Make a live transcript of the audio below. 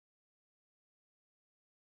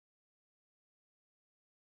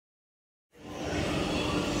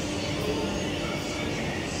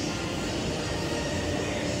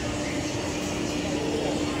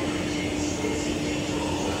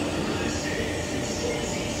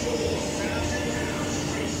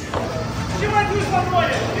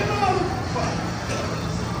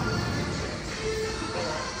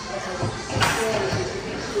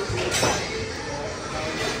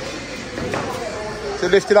So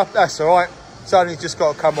lift it up, that's alright. It's only just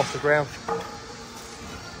got to come off the ground.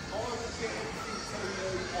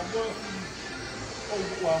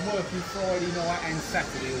 I'm working Friday night and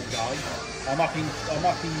Saturday all day. I'm up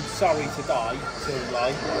in Surrey today till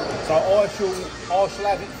late. So I shall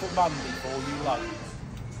have it for Monday for you late.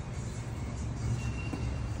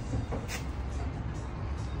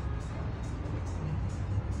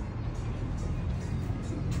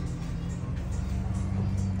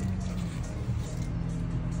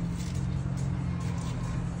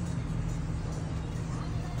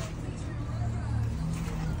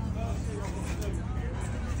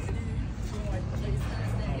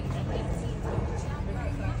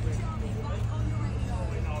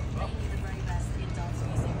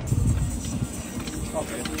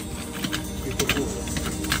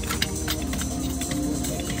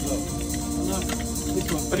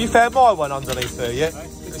 Have you found my one underneath there yet?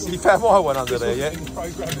 Have you found my one under there yet?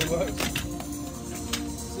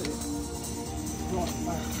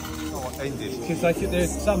 Oh, ended. Because they think they're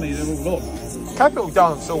all on. Capital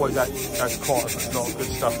Dance always has quite a lot of good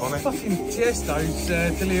stuff on it. Fucking Tiesto's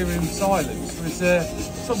Delirium Silence was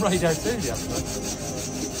it's on Radio 2 the other day.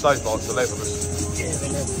 Those like the Levelers. Yeah, the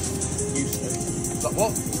Levelers. Used to. Like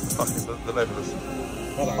what? Fucking the Levelers.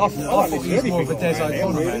 I thought he was more of a Des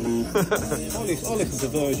O'Connor man. I listen to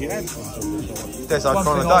Virgin and Des O'Connor.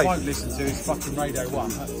 One thing I won't listen to is fucking Radio 1.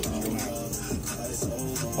 That's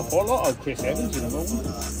I quite like old Chris Evans in the morning.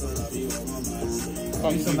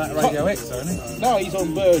 He's on that Radio X, though, isn't he? No, he's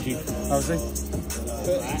on Virgin. Oh, is he?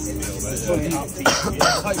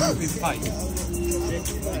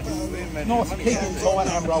 Nice, keep it tight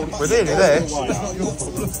and roll it. We're nearly there.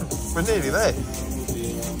 We're nearly there.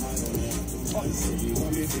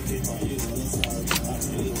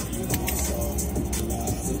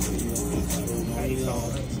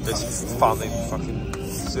 It's fun in fucking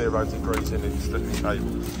 0 degrees in it, flipping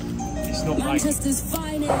cable. It's not Manchester's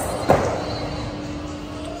finest.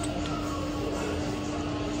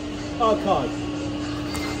 Okay.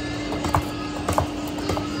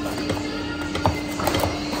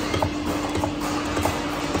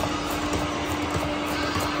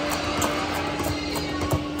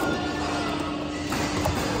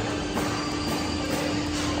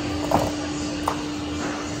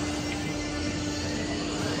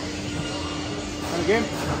 Again.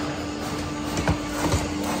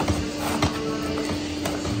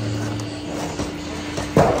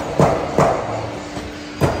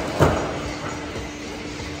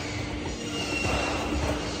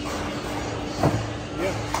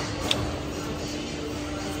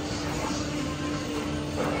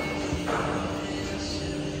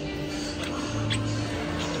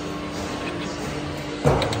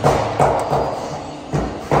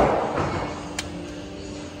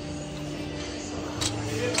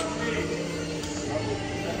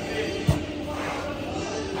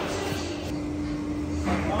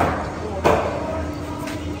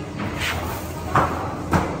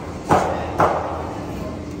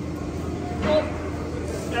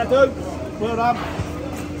 Well done.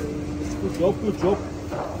 Good job, good job.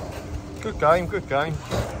 Good game, good game.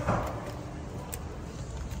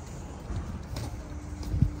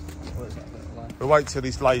 We'll wait till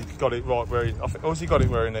he's got it right where he... I think, or has he got it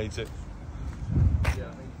where he needs it?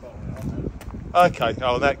 Okay,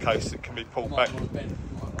 oh, in that case it can be pulled back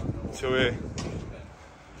to here.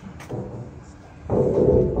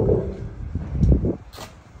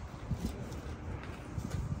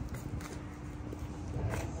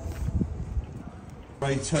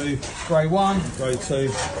 Grade 2. Grade 1. Grade 2.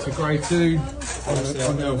 To grade 2.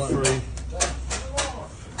 On L3.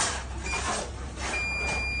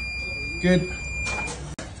 Good.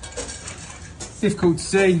 Difficult to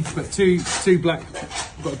see, but two black.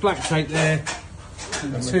 We've got a black tape there,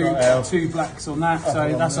 and two blacks on that.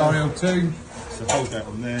 So that's RL2. So hold that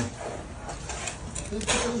on there.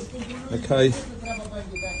 Okay.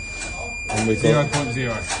 And we've got 0.0.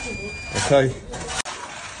 Okay.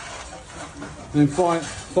 And then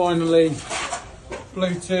finally,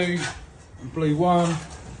 blue 2, and blue 1,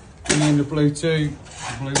 and then the blue 2,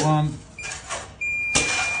 the blue 1.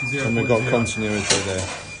 And we've got continuity there.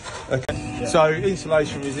 Okay. Yeah. So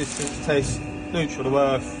insulation resistance test, neutral to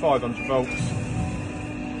earth, 500 volts,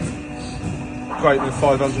 greater than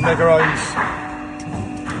 500 mega ohms.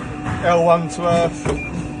 L1 to earth,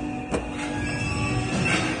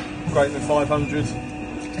 greater than 500.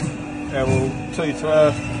 L2 to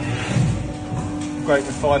earth, greater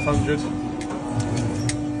than 500.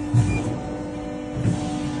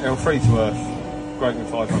 L3 to earth, greater than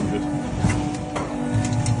 500.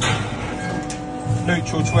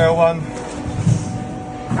 Neutral to L1,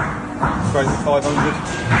 greater than 500.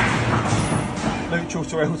 Neutral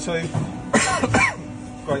to L2,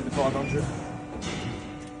 greater than 500.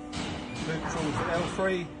 Neutral to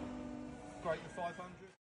L3, greater than 500.